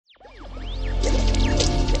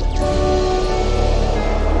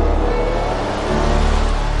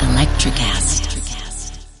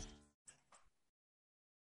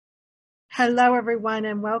Hello, everyone,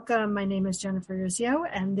 and welcome. My name is Jennifer Urzio,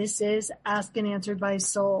 and this is Ask and Answered by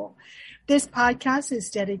Soul. This podcast is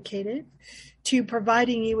dedicated to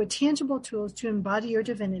providing you with tangible tools to embody your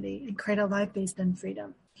divinity and create a life based in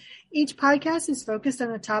freedom. Each podcast is focused on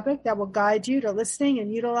a topic that will guide you to listening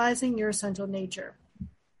and utilizing your essential nature.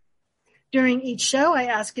 During each show, I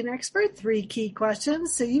ask an expert 3 key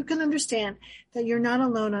questions so you can understand that you're not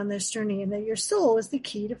alone on this journey and that your soul is the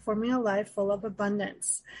key to forming a life full of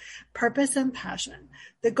abundance, purpose, and passion.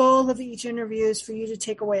 The goal of each interview is for you to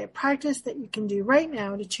take away a practice that you can do right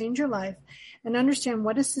now to change your life and understand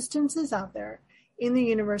what assistance is out there in the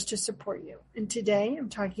universe to support you. And today I'm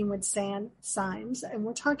talking with San Symes, and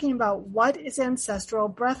we're talking about what is ancestral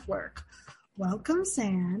breath work. Welcome,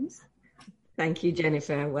 San. Thank you,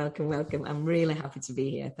 Jennifer. Welcome. I'm really happy to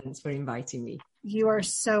be here. Thanks for inviting me. You are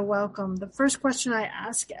so welcome. The first question I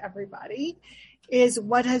ask everybody is,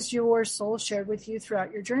 what has your soul shared with you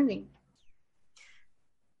throughout your journey?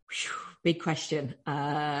 Big question.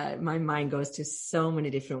 My mind goes to so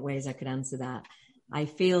many different ways I could answer that. I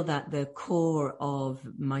feel that the core of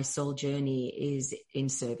my soul journey is in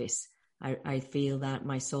service. I feel that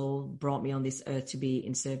my soul brought me on this earth to be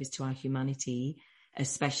in service to our humanity,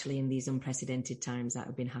 especially in these unprecedented times that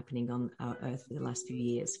have been happening on our earth for the last few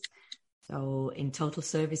years. So in total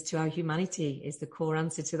service to our humanity is the core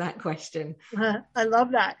answer to that question. I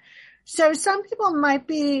love that. So some people might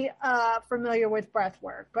be familiar with breath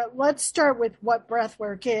work, but let's start with what breath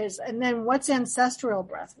work is, and then what's ancestral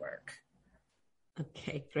breath work?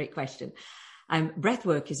 Okay, great question. Breath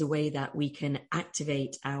work is a way that we can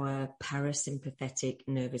activate our parasympathetic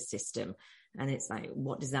nervous system. And it's like,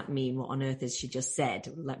 what does that mean? What on earth has she just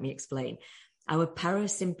said? Let me explain. Our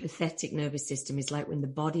parasympathetic nervous system is like when the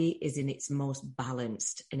body is in its most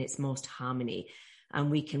balanced, in its most harmony.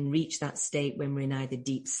 And we can reach that state when we're in either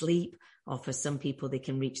deep sleep, or for some people, they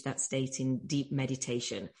can reach that state in deep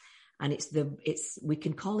meditation. And we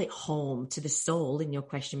can call it home to the soul. In your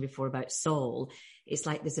question before about soul, it's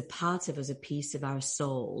like there's a part of us, a piece of our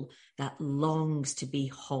soul that longs to be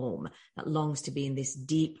home, that longs to be in this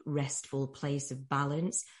deep, restful place of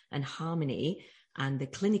balance and harmony. And the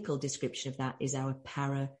clinical description of that is our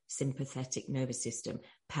parasympathetic nervous system.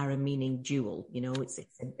 Para meaning dual,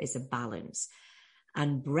 it's a balance.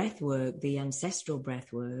 And breath work, the ancestral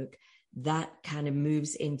breath work, that kind of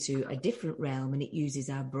moves into a different realm, and it uses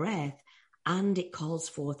our breath and it calls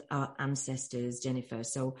forth our ancestors, Jennifer.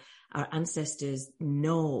 So our ancestors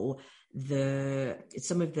know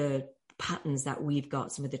some of the patterns that we've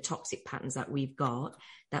got, some of the toxic patterns that we've got,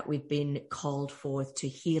 that we've been called forth to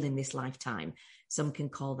heal in this lifetime. Some can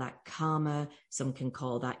call that karma, some can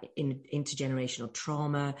call that intergenerational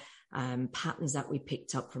trauma, patterns that we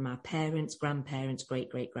picked up from our parents, grandparents,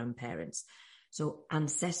 great-great-grandparents. So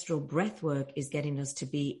ancestral breath work is getting us to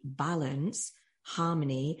be balance,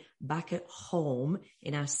 harmony, back at home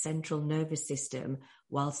in our central nervous system,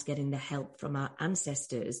 whilst getting the help from our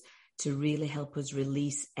ancestors to really help us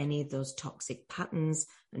release any of those toxic patterns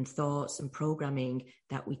and thoughts and programming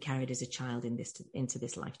that we carried as a child into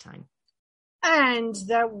this lifetime. And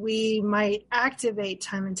that we might activate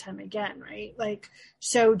time and time again, right?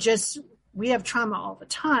 We have trauma all the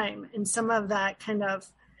time, and some of that kind of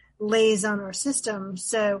lays on our system.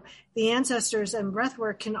 So the ancestors and breath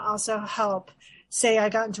work can also help. Say I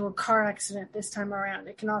got into a car accident this time around,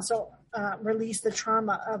 it can also release the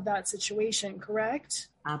trauma of that situation, correct?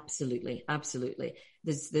 Absolutely.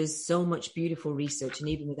 There's so much beautiful research, and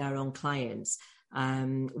even with our own clients,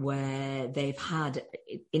 where they've had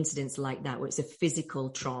incidents like that, where it's a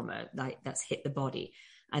physical trauma that's hit the body.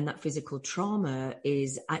 And that physical trauma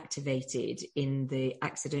is activated in the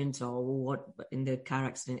accident, or in the car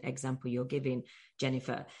accident example you're giving,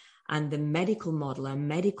 Jennifer. And our medical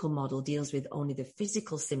model deals with only the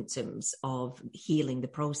physical symptoms of healing the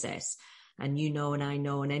process. And and I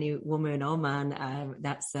know, and any woman or man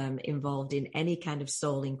that's involved in any kind of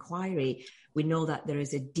soul inquiry, we know that there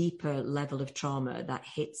is a deeper level of trauma that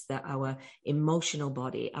hits our emotional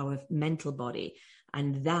body, our mental body.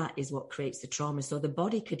 And that is what creates the trauma. So the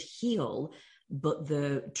body could heal, but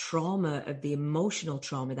the trauma of the emotional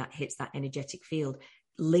trauma that hits that energetic field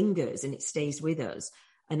lingers, and it stays with us.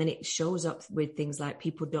 And then it shows up with things like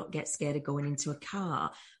people don't get scared of going into a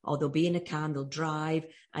car, or they'll be in a car and they'll drive,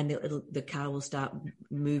 and the car will start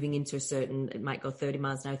moving into it might go 30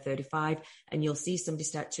 miles an hour, 35, and you'll see somebody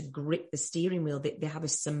start to grip the steering wheel. They have a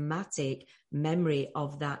somatic memory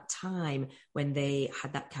of that time when they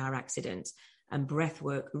had that car accident. and breath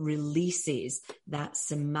work releases that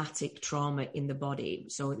somatic trauma in the body.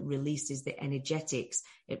 So it releases the energetics,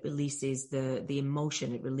 it releases the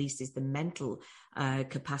emotion, it releases the mental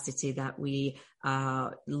capacity that we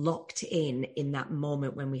are locked in that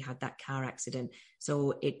moment when we had that car accident.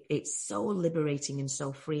 So it's so liberating and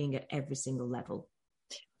so freeing at every single level.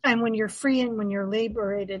 And when you're free and when you're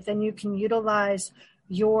liberated, then you can utilize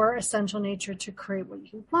your essential nature to create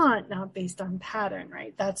what you want, not based on pattern,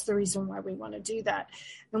 right? That's the reason why we want to do that.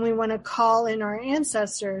 And we want to call in our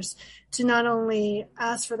ancestors to not only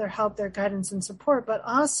ask for their help, their guidance and support, but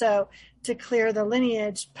also to clear the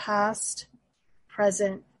lineage, past,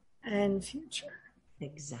 present, and future.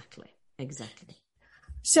 Exactly.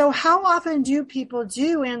 So how often do people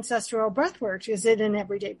do ancestral breath work? Is it an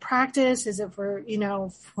everyday practice? Is it for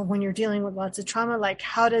when you're dealing with lots of trauma? Like,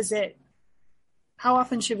 how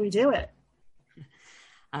often should we do it?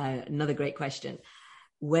 Another great question.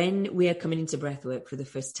 When we are coming into breathwork for the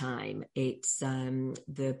first time, it's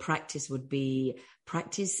the practice would be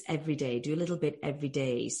practice every day, do a little bit every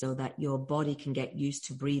day so that your body can get used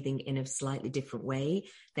to breathing in a slightly different way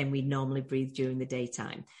than we normally breathe during the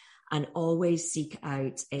daytime. And always seek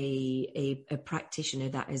out a practitioner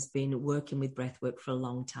that has been working with breathwork for a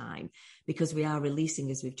long time, because we are releasing,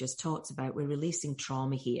 as we've just talked about, we're releasing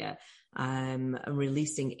trauma here. And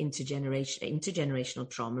releasing intergenerational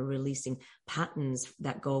trauma, releasing patterns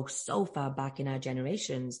that go so far back in our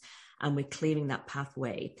generations, and we're clearing that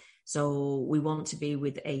pathway. So we want to be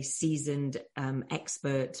with a seasoned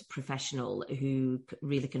expert professional who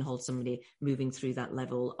really can hold somebody moving through that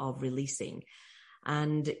level of releasing.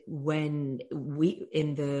 And when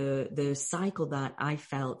in the cycle that I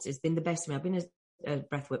felt has been the best for me, I've been a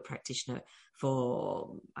breathwork practitioner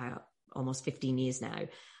for almost 15 years now.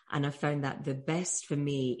 And I've found that the best for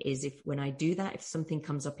me is when I do that, if something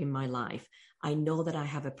comes up in my life, I know that I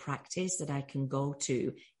have a practice that I can go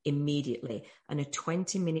to immediately. And a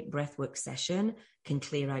 20-minute breathwork session can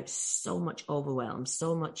clear out so much overwhelm,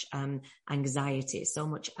 so much anxiety, so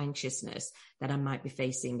much anxiousness that I might be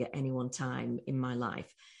facing at any one time in my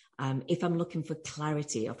life. If I'm looking for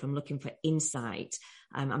clarity, or if I'm looking for insight,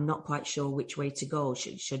 I'm not quite sure which way to go.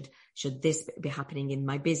 Should this be happening in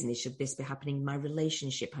my business? Should this be happening in my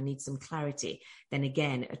relationship? I need some clarity. Then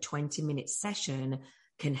again, a 20-minute session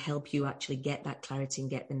can help you actually get that clarity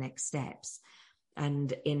and get the next steps.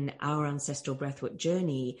 And in our ancestral breathwork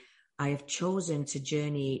journey, I have chosen to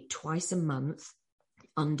journey twice a month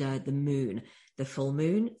under the moon. The full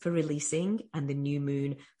moon for releasing, and the new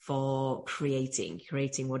moon for creating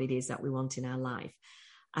what it is that we want in our life.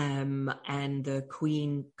 And the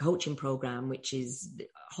Queen coaching program, which is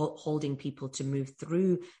holding people to move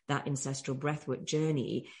through that ancestral breathwork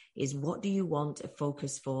journey, is what do you want to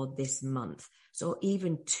focus for this month? So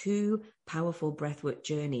even 2 powerful breathwork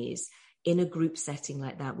journeys in a group setting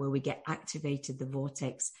like that, where we get activated, the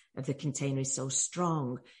vortex of the container is so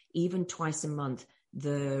strong, even twice a month,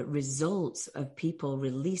 the results of people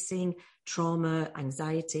releasing trauma,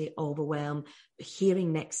 anxiety, overwhelm,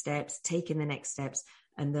 hearing next steps, taking the next steps,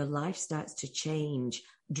 and their life starts to change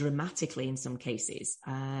dramatically in some cases.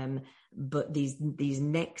 But these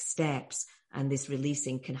next steps and this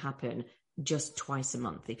releasing can happen just twice a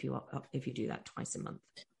month if you do that twice a month.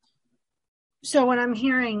 So what I'm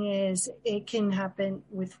hearing is it can happen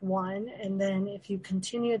with one, and then if you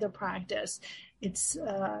continue the practice, it's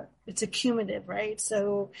accumulative, right?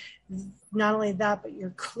 So not only that, but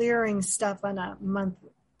you're clearing stuff on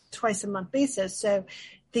twice a month basis. So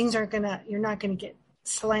you're not gonna get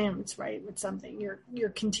slammed, right, with something. You're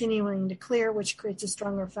continuing to clear, which creates a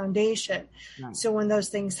stronger foundation. Right. So when those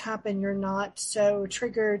things happen, you're not so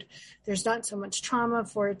triggered. There's not so much trauma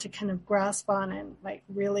for it to kind of grasp on and like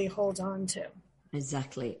really hold on to.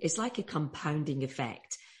 Exactly. It's like a compounding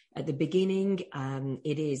effect. At the beginning,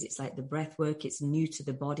 it's like the breath work. It's new to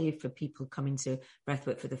the body for people coming to breath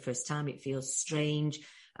work for the first time. It feels strange,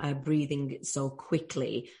 breathing so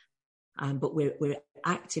quickly. But we're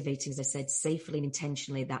activating, as I said, safely and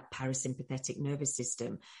intentionally, that parasympathetic nervous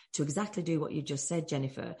system to exactly do what you just said,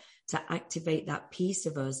 Jennifer, to activate that piece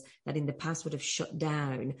of us that in the past would have shut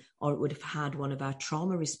down, or it would have had one of our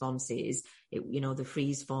trauma responses, the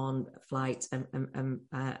freeze, fawn, flight,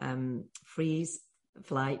 freeze,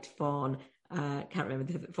 flight, fawn, can't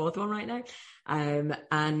remember the fourth one right now.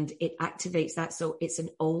 And it activates that. So it's an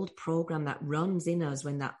old program that runs in us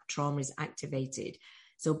when that trauma is activated.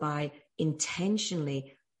 So by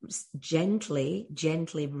intentionally, gently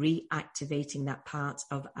reactivating that part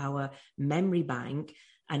of our memory bank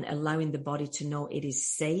and allowing the body to know it is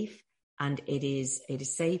safe, and it is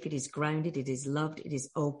safe, it is grounded, it is loved, it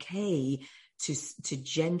is okay to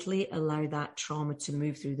gently allow that trauma to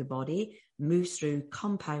move through the body, moves through,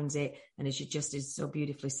 compounds it. And as you just as so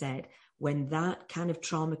beautifully said, when that kind of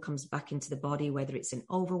trauma comes back into the body, whether it's an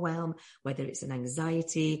overwhelm, whether it's an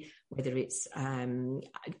anxiety, whether it's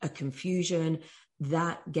a confusion,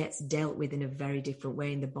 that gets dealt with in a very different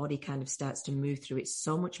way. And the body kind of starts to move through it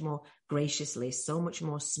so much more graciously, so much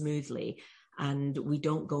more smoothly. And we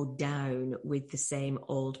don't go down with the same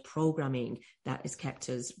old programming that has kept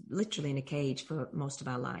us literally in a cage for most of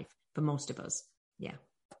our life, for most of us. Yeah.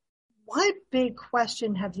 What big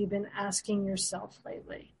question have you been asking yourself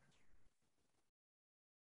lately?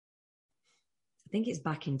 I think it's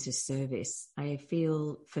back into service. I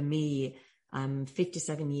feel, for me, I'm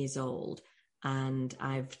 57 years old, and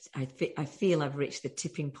I feel I've reached the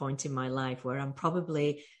tipping point in my life where I'm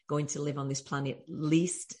probably going to live on this planet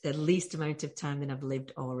the least amount of time than I've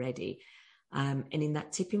lived already. And in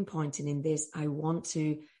that tipping point, and in this, I want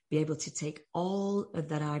to be able to take all of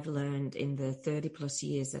that I've learned in the 30 plus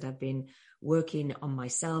years that I've been working on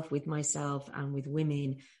myself, with myself and with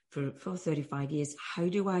women for 35 years. How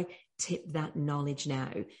do I tip that knowledge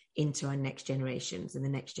now into our next generations and the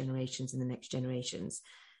next generations and the next generations?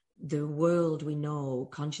 The world, we know,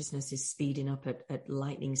 consciousness is speeding up at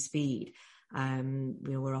lightning speed.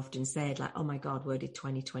 We're often said, like, oh my God, where did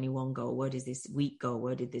 2021 go? Where does this week go?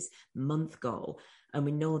 Where did this month go? And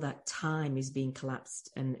we know that time is being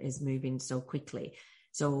collapsed and is moving so quickly.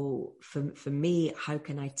 So for me, how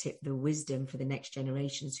can I tip the wisdom for the next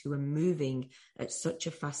generations who are moving at such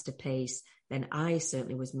a faster pace than I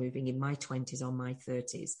certainly was moving in my 20s or my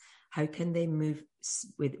 30s? How can they move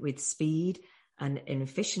with speed and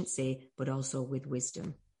efficiency, but also with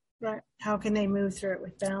wisdom? Right. How can they move through it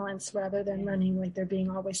with balance rather than running like they're being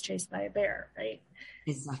always chased by a bear, right?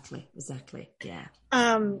 Exactly. Yeah.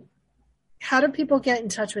 How do people get in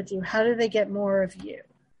touch with you? How do they get more of you?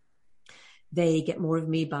 They get more of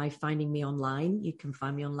me by finding me online. You can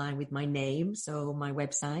find me online with my name. So my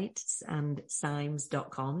website,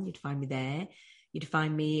 sandsymes.com. You'd find me there. You'd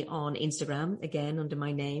find me on Instagram, again, under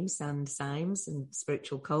my name, Sand Symes, and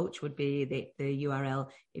spiritual coach would be the URL.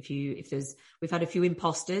 We've had a few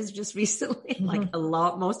imposters just recently, like a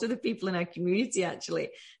lot. Most of the people in our community actually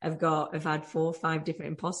have had 4 or 5 different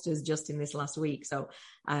imposters just in this last week. So,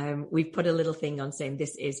 we've put a little thing on saying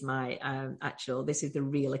this is my, this is the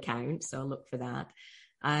real account. So look for that.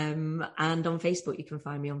 And on Facebook, you can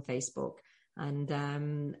find me on Facebook.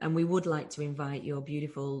 And we would like to invite your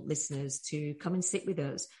beautiful listeners to come and sit with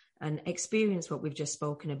us and experience what we've just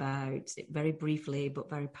spoken about very briefly, but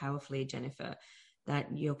very powerfully, Jennifer,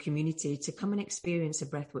 that your community to come and experience a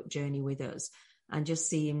breathwork journey with us and just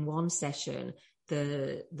see in one session.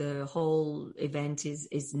 The whole event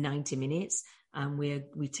is 90 minutes, and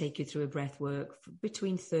we take you through a breathwork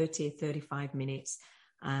between 30 and 35 minutes.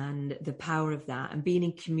 And the power of that, and being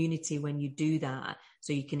in community when you do that,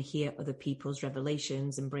 so you can hear other people's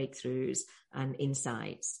revelations and breakthroughs and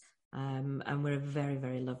insights. And we're a very,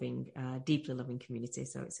 very loving, deeply loving community.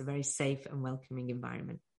 So it's a very safe and welcoming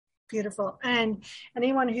environment. Beautiful. And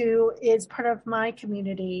anyone who is part of my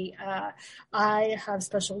community, I have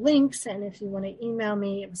special links. And if you want to email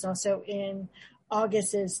me, it was also in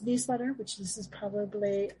August's newsletter, which this is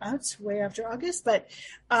probably out way after August, but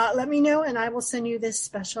let me know and I will send you this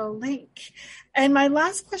special link. And my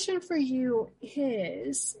last question for you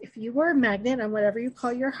is, if you were a magnet on whatever you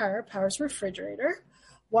call your higher powers refrigerator,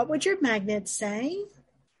 what would your magnet say?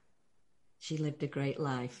 She lived a great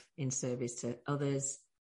life in service to others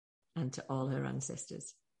and to all her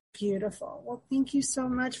ancestors. Beautiful. Well, thank you so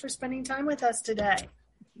much for spending time with us today.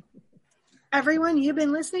 Everyone, you've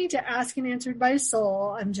been listening to Ask and Answered by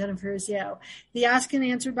Soul. I'm Jennifer Urezzio. The Ask and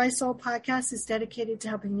Answered by Soul podcast is dedicated to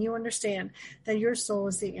helping you understand that your soul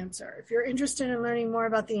is the answer. If you're interested in learning more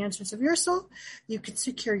about the answers of your soul, you can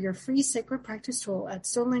secure your free sacred practice tool at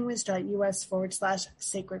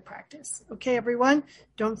soullanguage.us/sacred practice. Okay, everyone,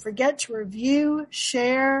 don't forget to review,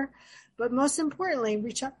 share, but most importantly,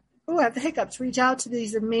 reach out. Oh, I have the hiccups. Reach out to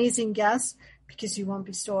these amazing guests because you won't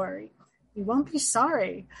be sorry. You won't be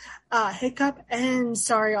sorry. Hiccup and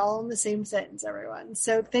sorry all in the same sentence, everyone.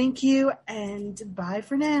 So thank you and bye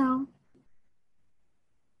for now.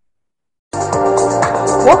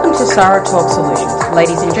 Welcome to Sarah Talk Solutions.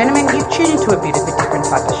 Ladies and gentlemen, you've tuned into a bit of a different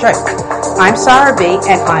type of show. I'm Sarah B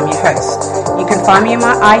and I'm your host. You can find me on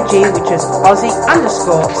my IG, which is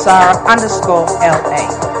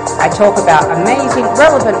Aussie_Sarah_LA. I talk about amazing,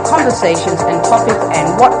 relevant conversations and topics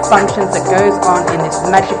and what functions that goes on in this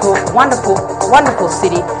magical, wonderful, wonderful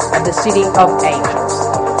city of the City of Angels.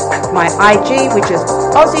 My IG, which is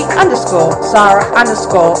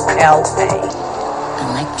Aussie_Sarah_LA.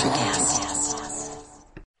 Electric acid.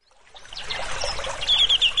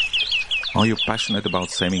 Are you passionate about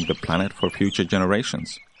saving the planet for future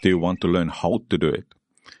generations? Do you want to learn how to do it?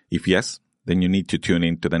 If yes, then you need to tune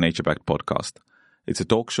in to the Nature Backed podcast. It's a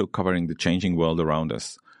talk show covering the changing world around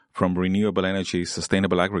us, from renewable energy,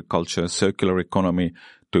 sustainable agriculture, circular economy,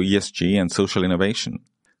 to ESG and social innovation.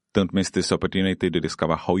 Don't miss this opportunity to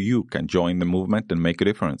discover how you can join the movement and make a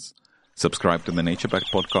difference. Subscribe to the Nature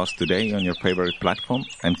Backed podcast today on your favorite platform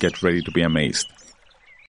and get ready to be amazed.